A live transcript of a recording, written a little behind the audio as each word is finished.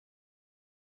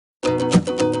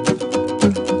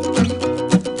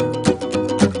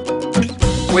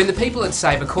When the people at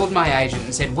Sabre called my agent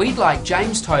and said we'd like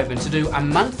James Tobin to do a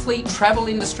monthly travel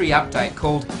industry update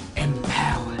called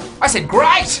Empowered, I said,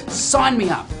 great, sign me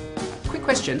up. Quick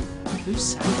question, who's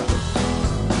Sabre?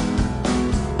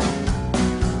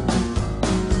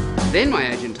 Then my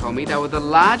agent told me they were the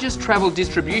largest travel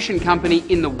distribution company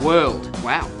in the world.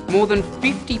 Wow. More than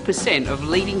 50% of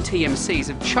leading TMCs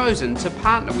have chosen to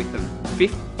partner with them.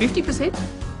 50%?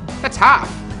 That's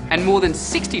half. And more than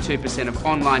 62% of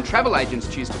online travel agents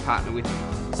choose to partner with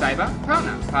them. Sabre,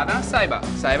 partner, partner, Sabre,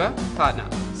 Sabre, partner,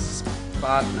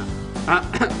 partner.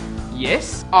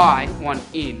 Yes, I want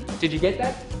in. Did you get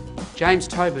that? James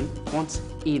Tobin wants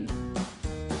in.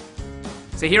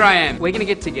 So here I am. We're going to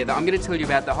get together. I'm going to tell you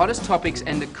about the hottest topics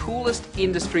and the coolest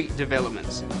industry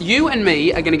developments. You and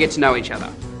me are going to get to know each other.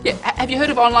 Yeah, have you heard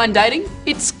of online dating?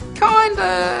 It's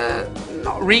kinda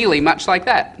not really much like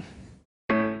that.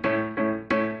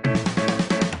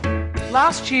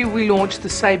 Last year we launched the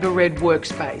Sabre Red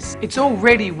Workspace. It's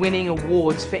already winning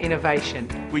awards for innovation.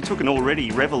 We took an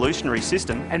already revolutionary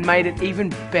system and made it even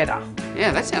better.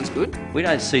 Yeah, that sounds good. We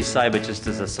don't see Sabre just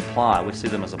as a supplier, we see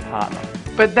them as a partner.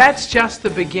 But that's just the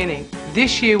beginning.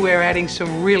 This year we're adding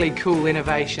some really cool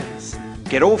innovations.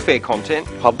 Get all fair content,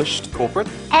 published, corporate,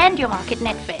 and your market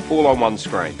net fair. all on one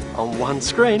screen. on one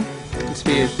screen. It's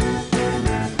for you.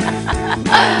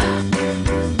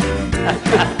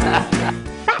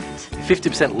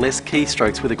 50% less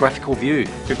keystrokes with a graphical view.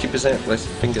 50% less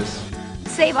fingers.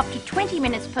 Save up to 20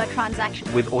 minutes per transaction.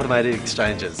 With automated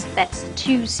exchanges. That's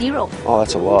 20. Oh,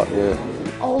 that's a lot, yeah.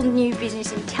 All new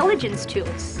business intelligence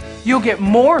tools. You'll get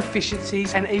more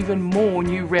efficiencies and even more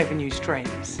new revenue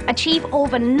streams. Achieve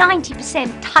over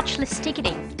 90% touchless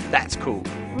ticketing. That's cool.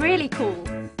 Really cool.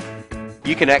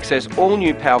 You can access all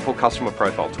new powerful customer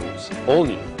profile tools. All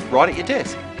new. Right at your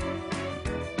desk.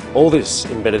 All this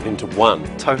embedded into one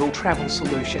Total travel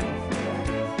solution.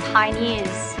 Pioneers.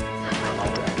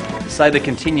 Sabre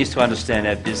continues to understand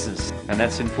our business, and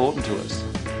that's important to us.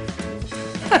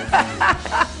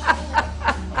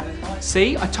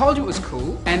 See, I told you it was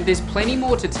cool, and there's plenty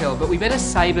more to tell, but we better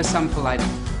savour some for later.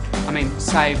 I mean,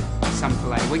 save some for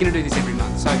later. We're going to do this every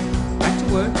month, so back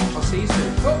to work. I'll see you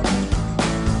soon. Oh,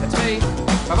 that's me.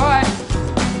 Bye-bye.